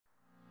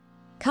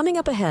Coming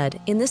up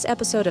ahead in this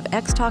episode of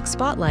Xtalks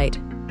Spotlight.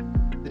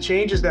 The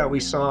changes that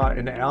we saw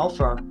in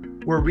alpha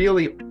were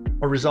really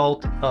a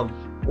result of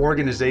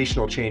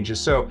organizational changes.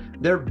 So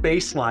their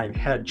baseline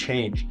had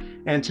changed.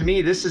 And to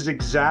me, this is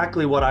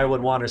exactly what I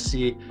would want to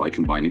see. By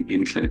combining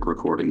in-clinic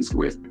recordings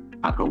with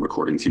at-home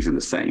recordings using the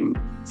same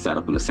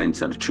setup and the same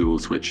set of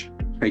tools, which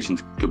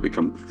patients could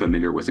become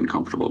familiar with and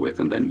comfortable with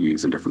and then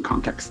use in different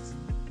contexts.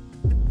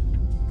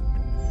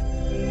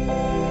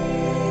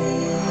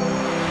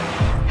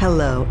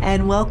 Hello,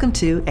 and welcome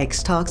to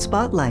Xtalks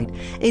Spotlight,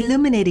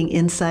 illuminating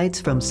insights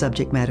from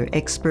subject matter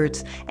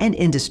experts and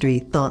industry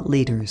thought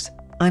leaders.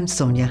 I'm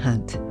Sonia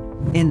Hunt.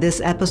 In this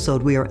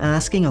episode, we are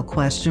asking a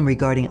question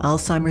regarding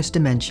Alzheimer's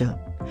dementia.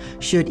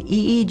 Should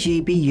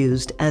EEG be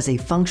used as a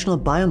functional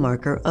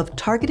biomarker of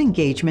target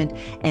engagement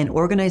and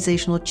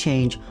organizational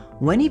change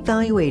when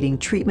evaluating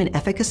treatment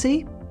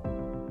efficacy?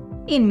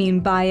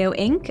 INmune Bio,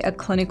 Inc., a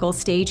clinical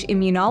stage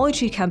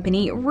immunology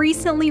company,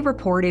 recently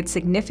reported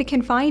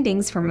significant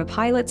findings from a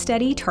pilot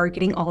study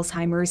targeting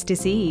Alzheimer's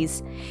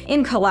disease.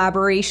 In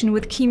collaboration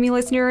with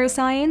Cumulus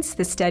Neuroscience,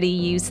 the study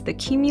used the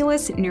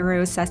Cumulus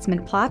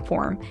Neuroassessment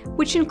Platform,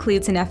 which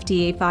includes an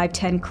FDA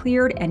 510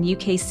 cleared and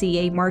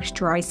UKCA marked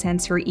dry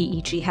sensor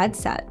EEG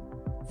headset.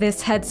 This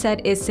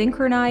headset is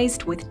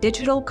synchronized with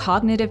digital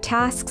cognitive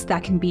tasks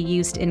that can be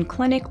used in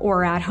clinic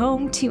or at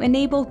home to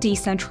enable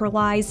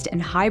decentralized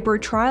and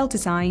hybrid trial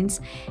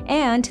designs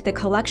and the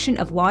collection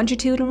of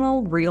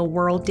longitudinal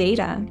real-world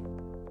data.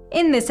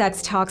 In this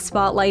Xtalks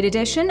Spotlight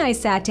edition, I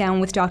sat down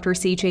with Dr.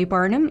 CJ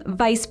Barnum,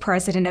 Vice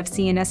President of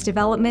CNS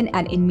Development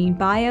at INmune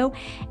Bio,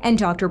 and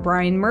Dr.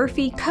 Brian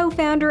Murphy,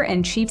 Co-founder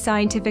and Chief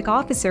Scientific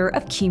Officer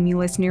of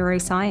Cumulus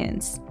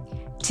Neuroscience.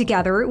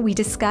 Together, we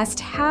discussed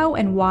how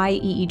and why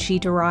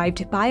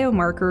EEG-derived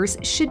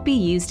biomarkers should be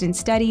used in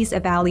studies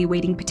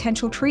evaluating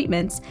potential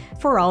treatments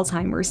for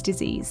Alzheimer's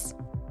disease.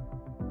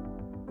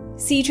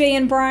 CJ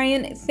and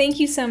Brian,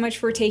 thank you so much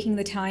for taking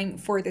the time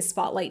for this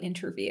Spotlight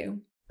interview.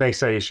 Thanks,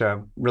 Aisha.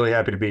 I'm really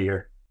happy to be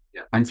here.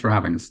 Yeah, thanks for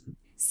having us.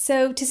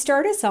 So to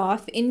start us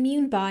off,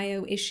 INmune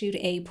Bio issued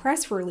a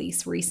press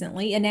release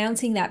recently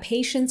announcing that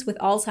patients with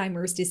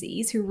Alzheimer's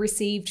disease who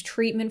received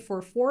treatment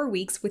for 4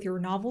 weeks with your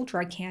novel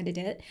drug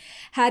candidate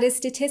had a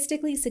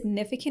statistically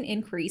significant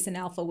increase in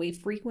alpha wave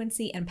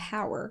frequency and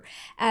power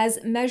as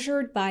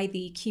measured by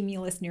the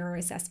Cumulus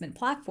Neuroassessment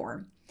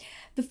Platform.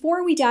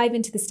 Before we dive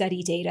into the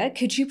study data,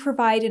 could you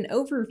provide an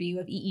overview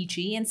of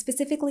EEG and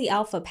specifically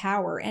alpha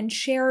power and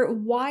share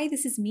why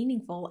this is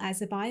meaningful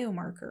as a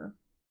biomarker?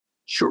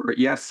 Sure.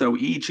 Yes. So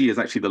EEG is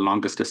actually the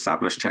longest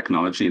established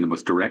technology and the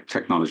most direct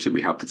technology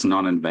we have that's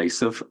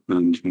non-invasive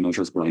and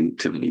measures brain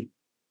activity.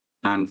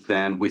 And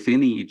then within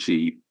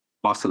EEG,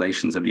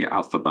 oscillations in the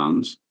alpha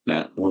band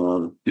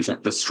is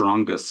like the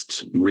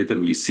strongest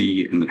rhythm you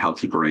see in the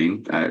healthy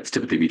brain. It's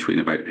typically between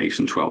about 8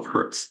 and 12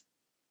 hertz.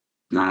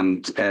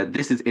 And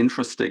this is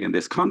interesting in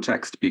this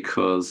context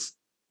because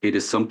it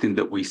is something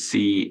that we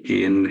see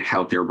in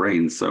healthier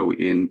brains. So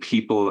in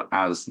people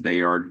as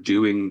they are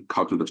doing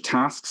cognitive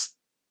tasks,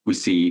 we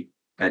see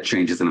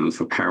changes in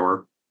alpha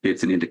power.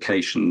 It's an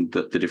indication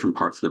that the different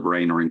parts of the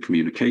brain are in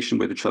communication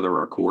with each other,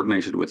 are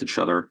coordinated with each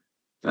other,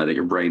 that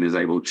your brain is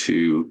able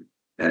to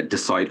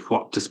decide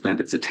what to spend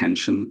its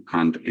attention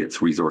and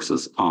its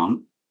resources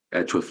on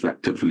to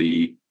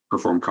effectively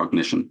perform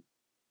cognition.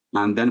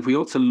 And then if we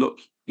also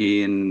look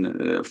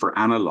in for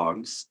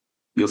analogs,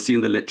 you'll see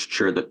in the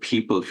literature that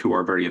people who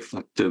are very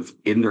effective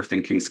in their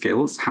thinking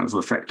skills have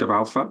effective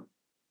alpha.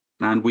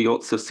 And we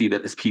also see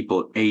that as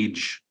people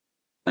age,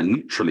 and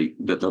naturally,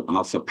 that the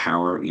alpha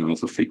power and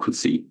alpha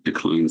frequency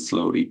declines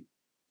slowly.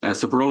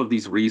 So for all of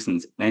these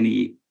reasons,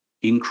 any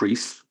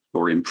increase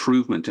or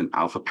improvement in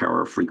alpha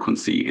power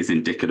frequency is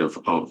indicative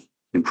of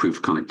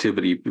improved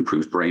connectivity,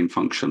 improved brain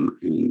function,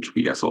 and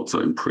we guess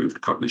also improved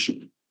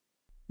cognition.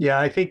 Yeah,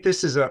 I think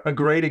this is a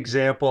great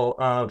example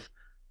of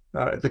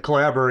the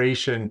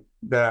collaboration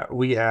that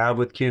we have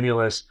with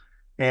Cumulus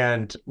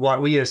and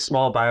what we as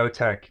small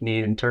biotech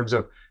need in terms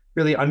of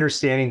really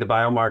understanding the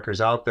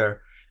biomarkers out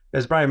there.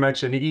 As Brian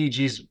mentioned, EEG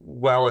is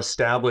well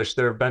established.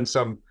 There have been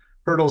some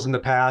hurdles in the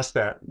past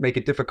that make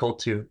it difficult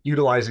to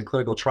utilize in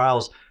clinical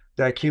trials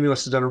that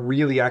Cumulus has done a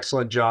really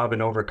excellent job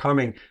in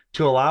overcoming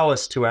to allow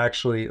us to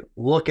actually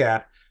look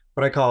at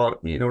what I call,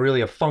 really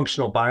a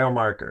functional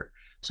biomarker.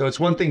 So it's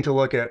one thing to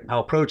look at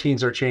how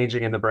proteins are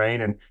changing in the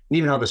brain and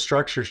even how the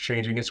structure is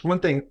changing.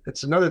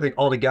 It's another thing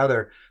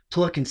altogether to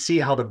look and see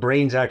how the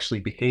brain's actually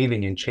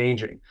behaving and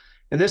changing.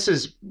 And this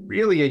is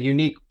really a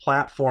unique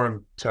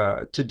platform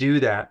to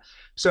do that.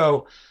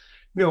 So,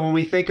 when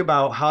we think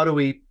about how do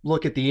we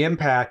look at the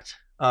impact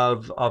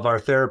of our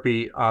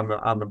therapy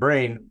on the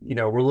brain,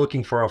 we're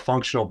looking for a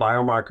functional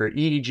biomarker.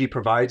 EEG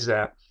provides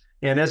that.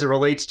 And as it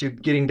relates to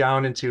getting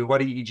down into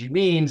what EEG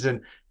means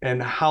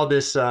and how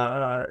this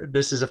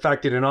is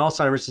affected in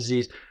Alzheimer's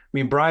disease,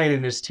 Brian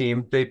and his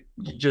team, they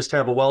just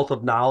have a wealth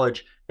of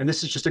knowledge. And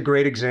this is just a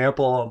great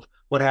example of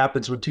what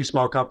happens when two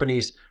small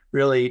companies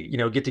really,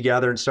 get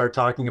together and start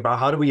talking about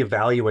how do we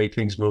evaluate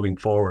things moving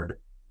forward.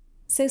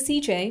 So,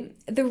 CJ,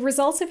 the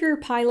results of your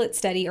pilot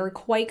study are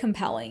quite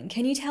compelling.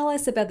 Can you tell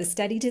us about the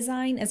study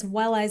design as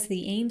well as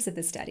the aims of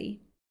the study?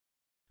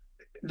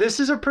 This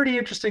is a pretty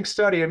interesting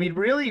study. I mean,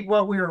 really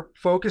what we were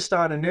focused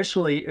on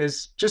initially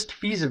is just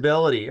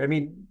feasibility. I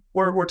mean,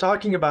 we're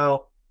talking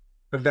about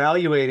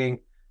evaluating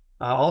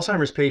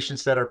Alzheimer's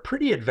patients that are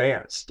pretty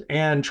advanced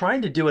and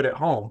trying to do it at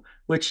home,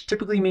 which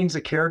typically means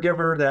a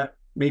caregiver that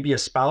may be a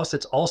spouse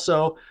that's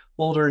also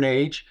older in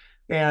age,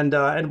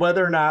 and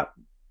whether or not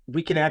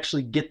we can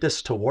actually get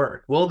this to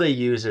work. Will they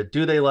use it?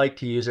 Do they like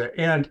to use it?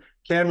 And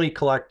can we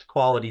collect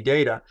quality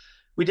data?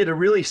 We did a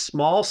really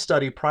small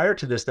study prior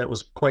to this that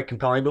was quite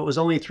compelling, but it was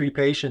only 3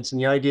 patients.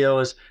 And the idea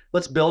was,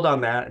 let's build on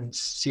that and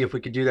see if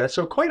we could do that.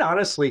 So quite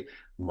honestly,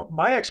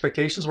 my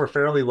expectations were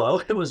fairly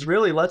low. It was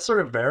really, let's sort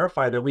of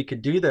verify that we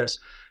could do this.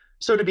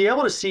 So to be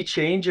able to see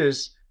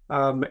changes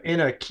in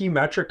a key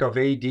metric of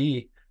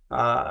AD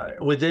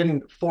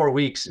within 4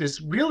 weeks is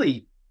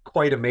really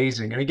quite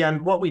amazing. And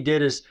again, what we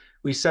did is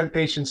we sent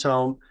patients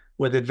home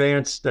with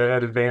advanced,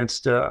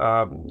 moderate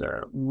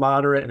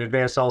and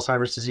advanced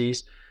Alzheimer's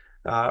disease.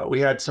 We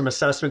had some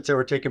assessments that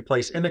were taking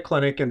place in the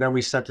clinic, and then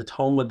we sent it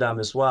home with them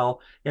as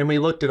well. And we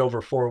looked at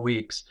over 4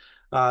 weeks.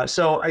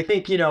 So I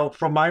think,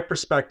 from my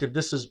perspective,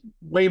 this is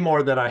way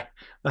more than I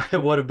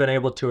would have been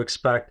able to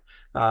expect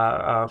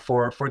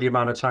for the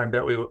amount of time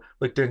that we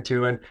looked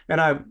into. And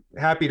I'm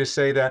happy to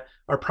say that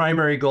our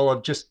primary goal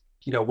of just,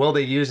 will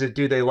they use it?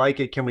 Do they like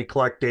it? Can we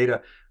collect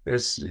data?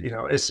 Is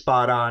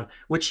spot on,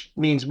 which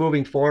means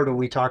moving forward when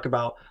we talk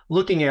about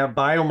looking at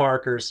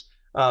biomarkers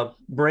of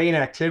brain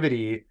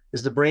activity,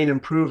 is the brain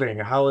improving?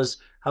 How is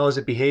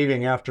it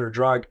behaving after a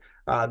drug?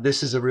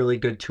 This is a really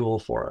good tool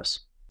for us.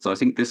 So I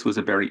think this was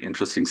a very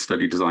interesting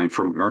study design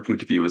from our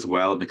point of view as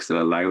well, because it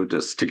allowed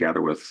us,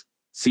 together with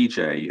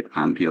CJ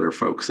and the other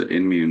folks at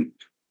INmune,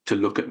 to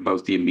look at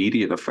both the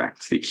immediate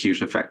effects, the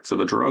acute effects of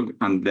a drug,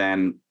 and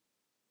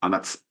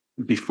that's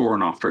before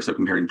and after, so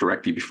comparing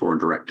directly before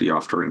and directly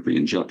after every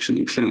injection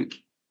in clinic.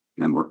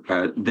 And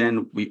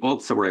then we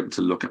also were able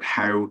to look at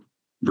how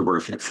there were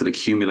effects that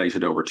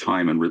accumulated over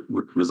time and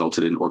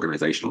resulted in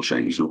organizational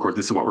change. And of course,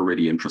 this is what we're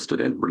really interested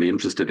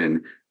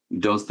in.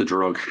 Does the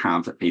drug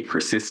have a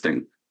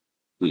persisting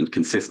and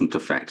consistent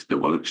effect that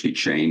will actually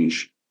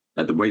change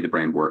the way the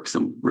brain works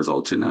and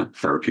result in a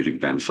therapeutic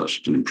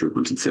benefit and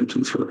improvement in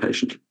symptoms for the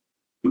patient?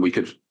 And we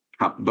could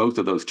have both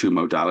of those 2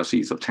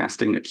 modalities of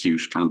testing,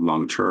 acute and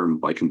long-term,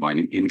 by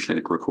combining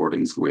in-clinic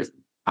recordings with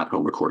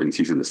at-home recordings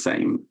using the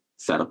same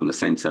setup and the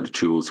same set of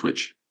tools,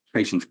 which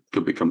patients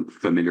could become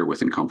familiar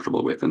with and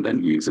comfortable with and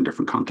then use in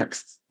different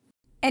contexts.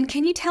 And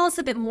can you tell us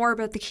a bit more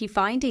about the key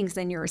findings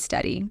in your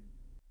study?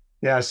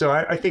 Yeah, so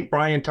I think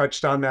Brian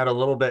touched on that a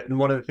little bit. And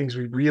one of the things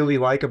we really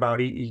like about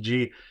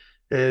EEG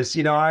is,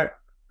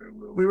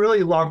 we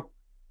really lump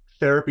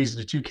therapies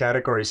into 2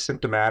 categories: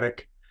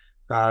 symptomatic.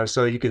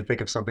 So you can think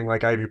of something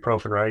like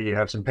ibuprofen, right? You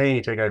have some pain,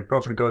 you take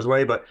ibuprofen, it goes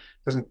away, but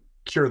it doesn't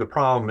cure the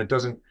problem. It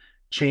doesn't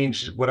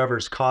change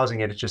whatever's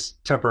causing it. It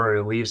just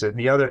temporarily leaves it. And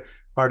the other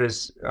part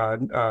is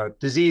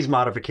disease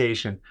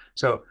modification.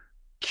 So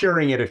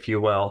curing it, if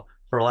you will,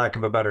 for lack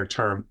of a better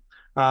term.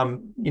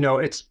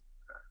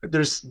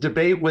 There's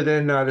debate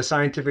within the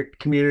scientific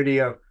community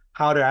of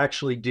how to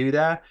actually do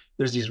that.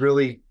 There's these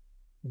really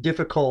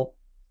difficult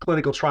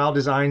clinical trial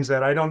designs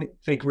that I don't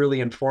think really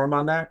inform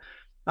on that.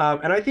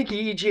 And I think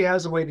EEG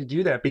has a way to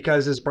do that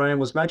because, as Brian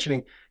was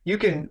mentioning, you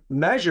can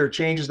measure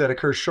changes that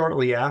occur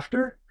shortly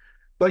after,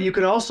 but you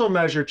can also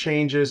measure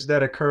changes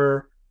that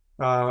occur,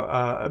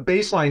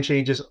 baseline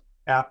changes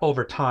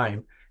over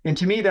time. And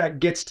to me, that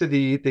gets to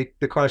the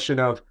question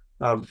of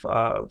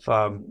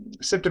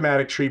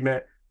symptomatic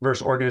treatment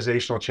versus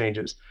organizational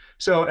changes.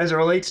 So as it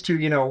relates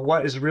to,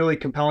 what is really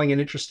compelling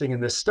and interesting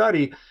in this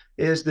study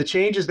is the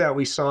changes that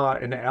we saw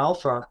in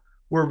alpha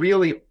were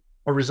really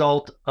a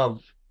result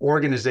of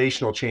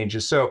organizational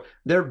changes. So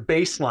their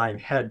baseline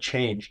had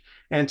changed.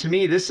 And to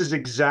me, this is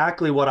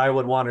exactly what I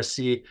would want to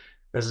see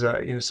as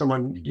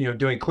someone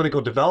doing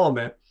clinical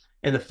development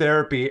in the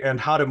therapy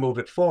and how to move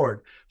it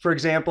forward. For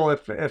example,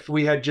 if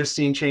we had just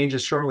seen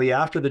changes shortly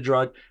after the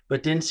drug,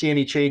 but didn't see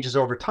any changes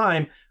over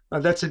time,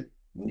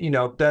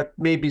 that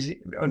maybe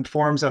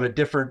informs on a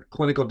different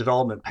clinical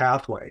development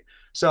pathway.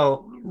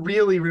 So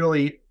really,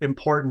 really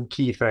important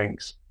key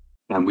things.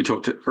 And we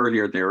talked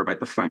earlier there about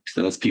the fact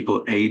that as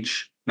people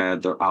age,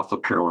 their alpha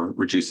power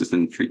reduces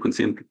in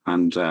frequency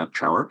and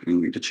power in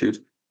magnitude.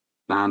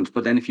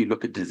 But then if you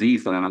look at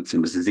disease, then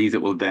Alzheimer's disease,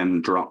 it will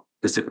then drop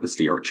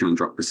precipitously or can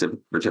drop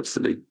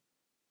precipitously.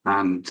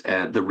 And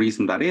the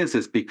reason that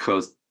is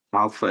because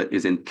alpha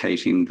is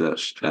indicating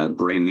that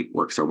brain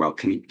networks are well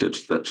connected,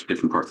 that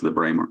different parts of the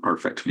brain are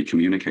effectively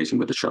communicating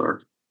with each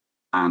other.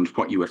 And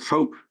what you would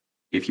hope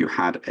if you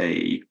had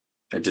a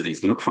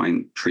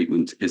disease-modifying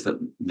treatment is that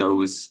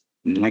those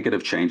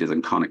negative changes in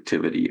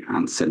connectivity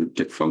and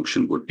synaptic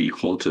function would be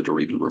halted or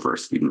even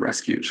reversed, even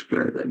rescued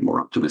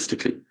more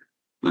optimistically.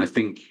 And I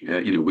think,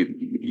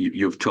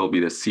 you've told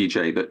me this,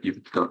 CJ, that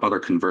you've got other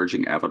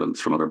converging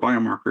evidence from other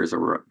biomarkers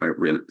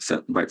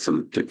about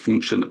synaptic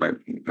function, about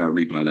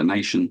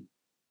remyelination.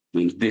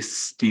 And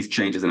these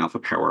changes in alpha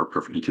power are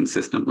perfectly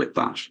consistent with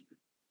that.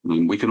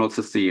 We can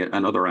also see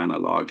another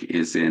analog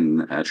is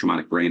in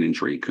traumatic brain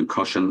injury,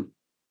 concussion.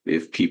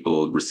 If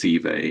people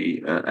receive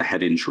a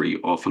head injury,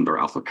 often their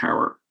alpha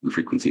power and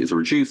frequency is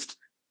reduced.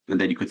 And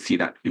then you could see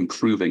that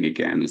improving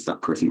again as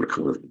that person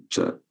recovers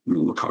to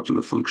normal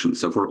cognitive function.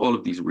 So for all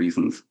of these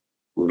reasons,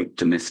 we're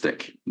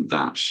optimistic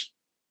that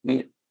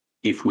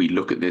if we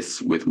look at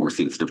this with more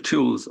sensitive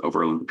tools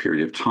over a longer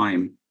period of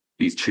time,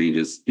 these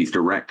changes, these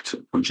direct,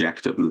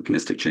 objective,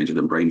 mechanistic changes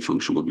in brain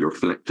function will be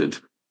reflected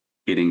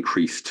in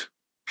increased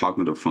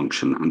cognitive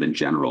function and in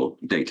general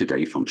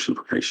day-to-day function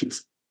for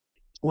patients.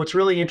 What's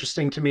really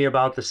interesting to me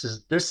about this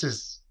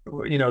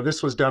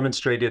was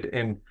demonstrated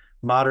in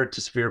moderate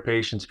to severe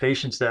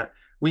patients that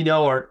we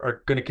know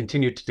are going to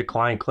continue to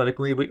decline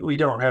clinically. We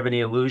don't have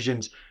any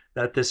illusions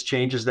that this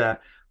changes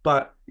that.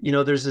 But,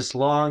 there's this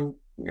long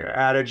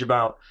adage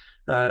about,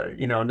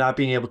 not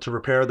being able to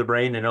repair the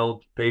brain in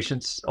older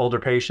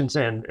patients,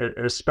 and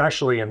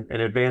especially in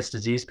advanced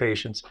disease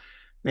patients.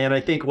 And I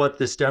think what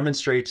this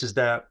demonstrates is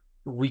that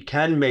we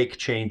can make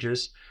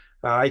changes.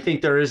 I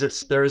think there is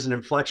an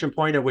inflection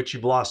point at which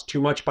you've lost too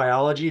much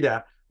biology,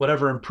 that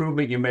whatever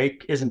improvement you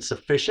make isn't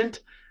sufficient.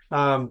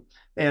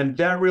 And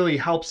that really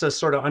helps us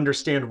sort of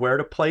understand where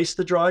to place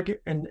the drug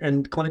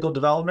in clinical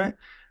development.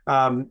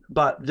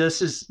 But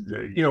this is,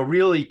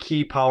 really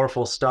key,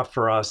 powerful stuff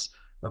for us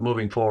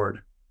moving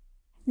forward.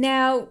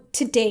 Now,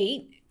 to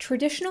date,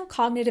 traditional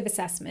cognitive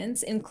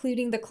assessments,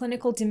 including the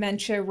Clinical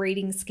Dementia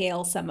Rating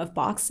Scale Sum of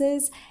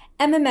Boxes,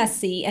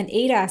 MMSE, and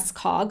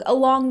ADAS-Cog,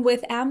 along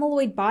with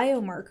amyloid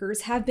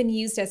biomarkers, have been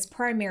used as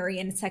primary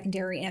and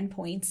secondary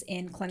endpoints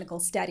in clinical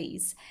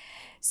studies.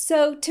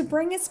 So, to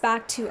bring us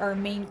back to our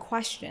main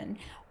question,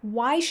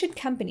 why should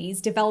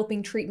companies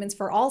developing treatments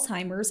for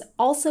Alzheimer's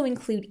also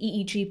include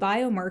EEG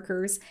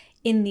biomarkers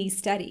in these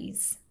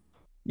studies?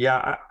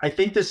 Yeah, I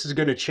think this is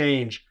going to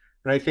change,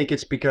 and I think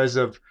it's because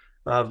of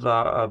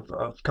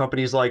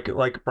companies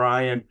like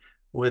Brian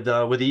with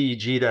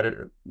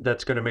EEG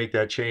that's going to make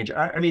that change.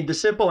 I mean, the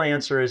simple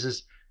answer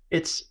is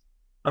it's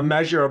a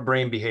measure of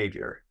brain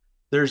behavior.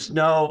 We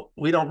don't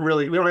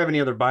have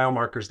any other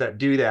biomarkers that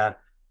do that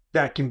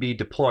can be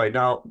deployed.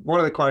 Now, one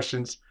of the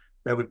questions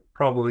that we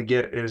probably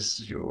get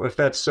is, if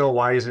that's so,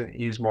 why isn't it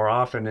used more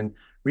often? And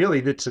really,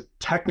 it's a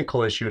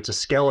technical issue. It's a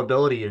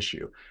scalability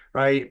issue,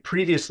 right?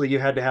 Previously, you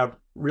had to have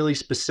really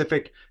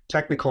specific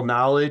technical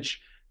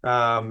knowledge. They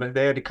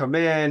had to come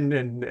in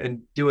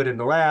and do it in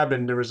the lab,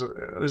 and it was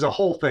a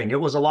whole thing. It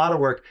was a lot of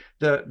work.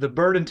 The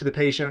burden to the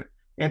patient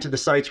and to the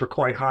sites were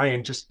quite high,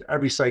 and just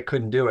every site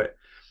couldn't do it.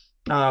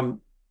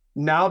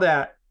 Now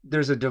that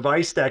there's a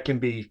device that can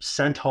be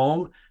sent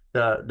home,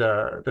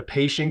 the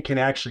patient can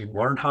actually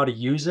learn how to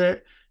use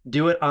it,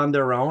 do it on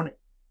their own.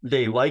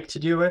 They like to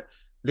do it.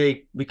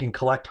 We can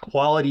collect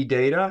quality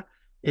data.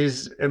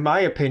 Is, in my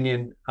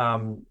opinion,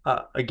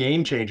 a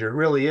game changer. It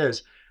really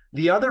is.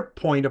 The other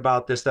point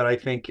about this that I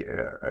think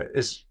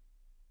is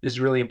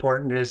really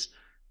important is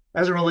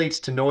as it relates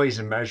to noise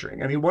and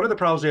measuring. I mean, one of the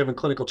problems we have in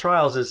clinical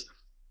trials is,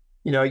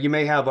 you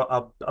may have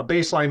a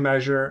baseline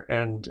measure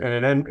and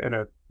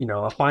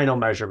a final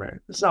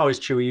measurement. It's not always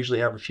true. We usually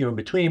have a few in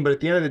between, but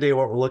at the end of the day,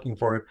 what we're looking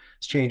for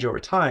is change over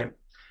time.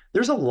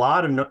 There's a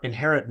lot of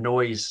inherent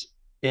noise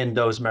in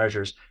those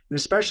measures, and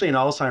especially in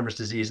Alzheimer's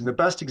disease. And the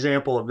best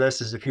example of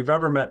this is if you've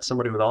ever met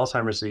somebody with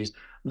Alzheimer's disease,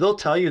 they'll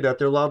tell you that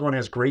their loved one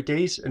has great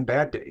days and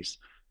bad days.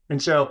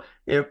 And so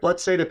if,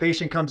 let's say, the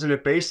patient comes in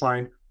at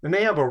baseline and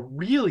they have a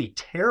really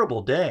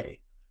terrible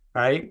day,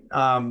 right?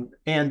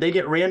 And they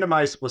get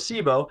randomized to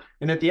placebo,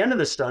 and at the end of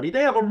the study,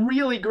 they have a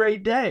really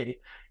great day.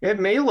 It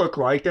may look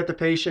like that the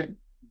patient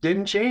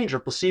didn't change or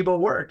placebo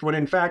worked, when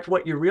in fact,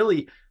 what you're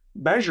really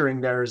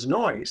measuring there is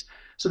noise.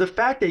 So the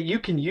fact that you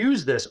can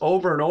use this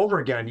over and over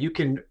again, you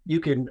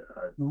can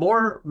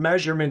more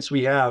measurements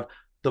we have,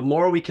 the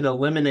more we can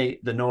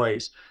eliminate the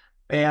noise.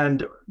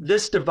 And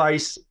this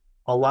device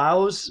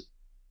allows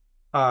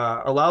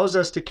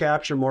us to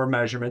capture more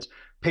measurements.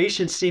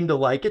 Patients seem to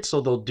like it,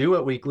 so they'll do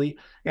it weekly.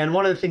 And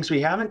one of the things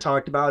we haven't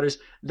talked about is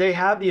they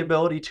have the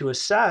ability to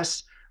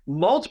assess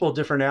multiple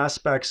different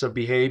aspects of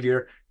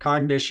behavior,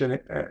 cognition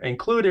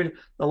included,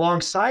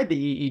 alongside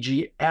the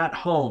EEG at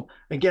home.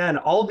 Again,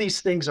 all these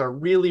things are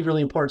really,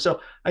 really important.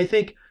 So I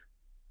think,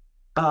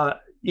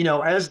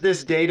 as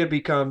this data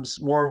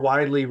becomes more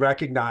widely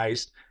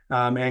recognized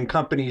and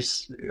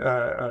companies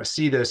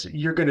see this,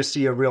 you're going to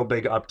see a real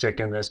big uptick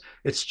in this.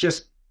 It's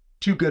just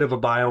too good of a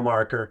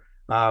biomarker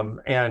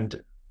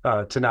and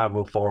to not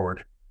move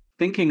forward.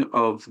 Thinking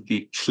of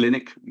the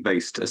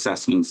clinic-based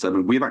assessments, I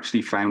mean, we've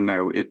actually found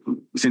now,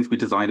 since we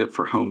designed it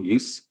for home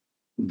use,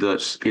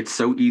 that it's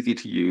so easy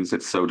to use,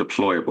 it's so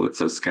deployable, it's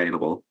so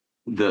scalable,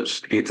 that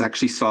it's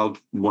actually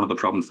solved one of the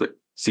problems that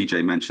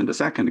CJ mentioned a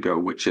second ago,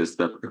 which is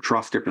that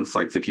across different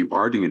sites, if you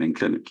are doing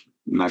in-clinic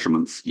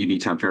measurements, you need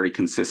to have very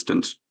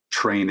consistent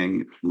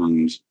training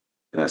and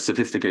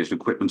sophisticated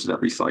equipment at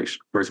every site,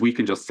 whereas we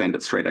can just send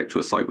it straight out to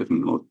a site with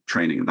minimal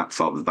training, and that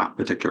solves that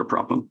particular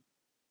problem.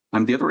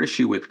 And the other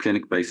issue with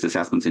clinic-based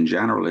assessments in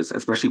general is,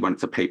 especially when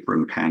it's a paper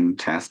and pen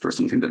test or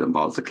something that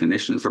involves a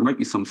clinician, is there might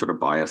be some sort of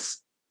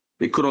bias.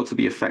 It could also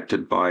be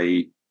affected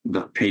by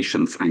the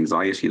patient's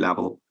anxiety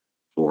level,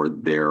 or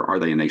are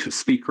they a native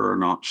speaker or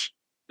not?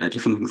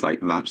 Different things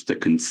like that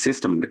that can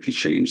systematically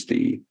change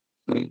the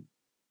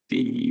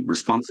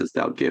responses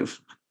they'll give.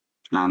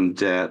 And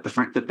the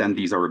fact that then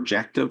these are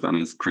objective,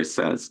 and as Chris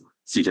says,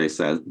 CJ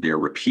says, they're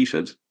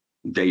repeated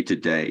day to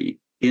day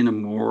in a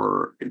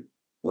more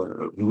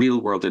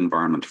real world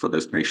environment for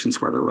those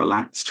patients where they're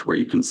relaxed, where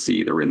you can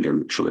see they're in their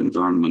natural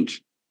environment.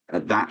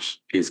 That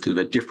is kind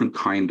of a different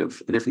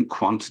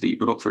quantity,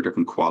 but also a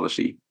different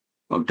quality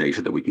of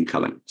data that we can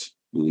collect.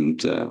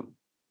 And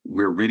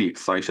we're really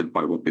excited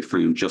by what we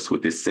found just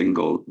with this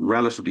single,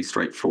 relatively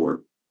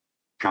straightforward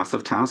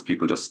passive task.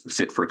 People just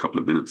sit for a couple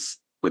of minutes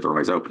with their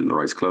eyes open and their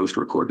eyes closed to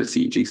record the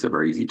EEG, so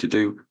very easy to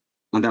do.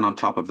 And then on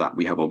top of that,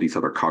 we have all these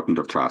other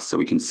cognitive tasks. So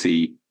we can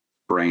see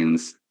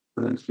brains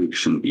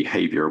function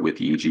behavior with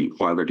EEG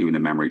while they're doing a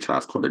memory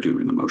task, while they're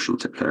doing an emotional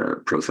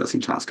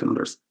processing task, and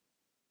others.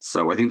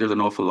 So I think there's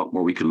an awful lot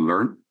more we can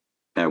learn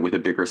with a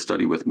bigger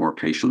study with more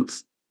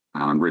patients.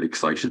 And I'm really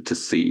excited to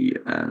see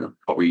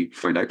what we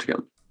find out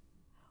together.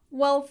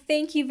 Well,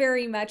 thank you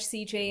very much,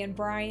 CJ and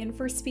Brian,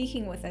 for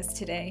speaking with us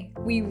today.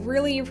 We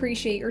really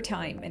appreciate your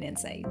time and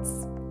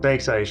insights.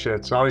 Thanks, Aisha.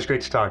 It's always great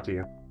to talk to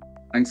you.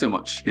 Thanks so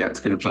much. Yeah, it's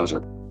been a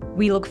pleasure.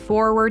 We look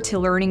forward to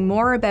learning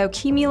more about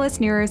Cumulus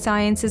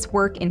Neuroscience's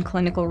work in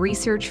clinical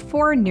research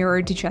for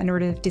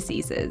neurodegenerative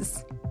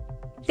diseases.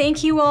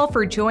 Thank you all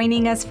for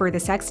joining us for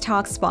this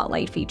Xtalks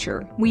Spotlight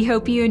feature. We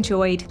hope you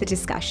enjoyed the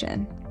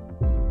discussion.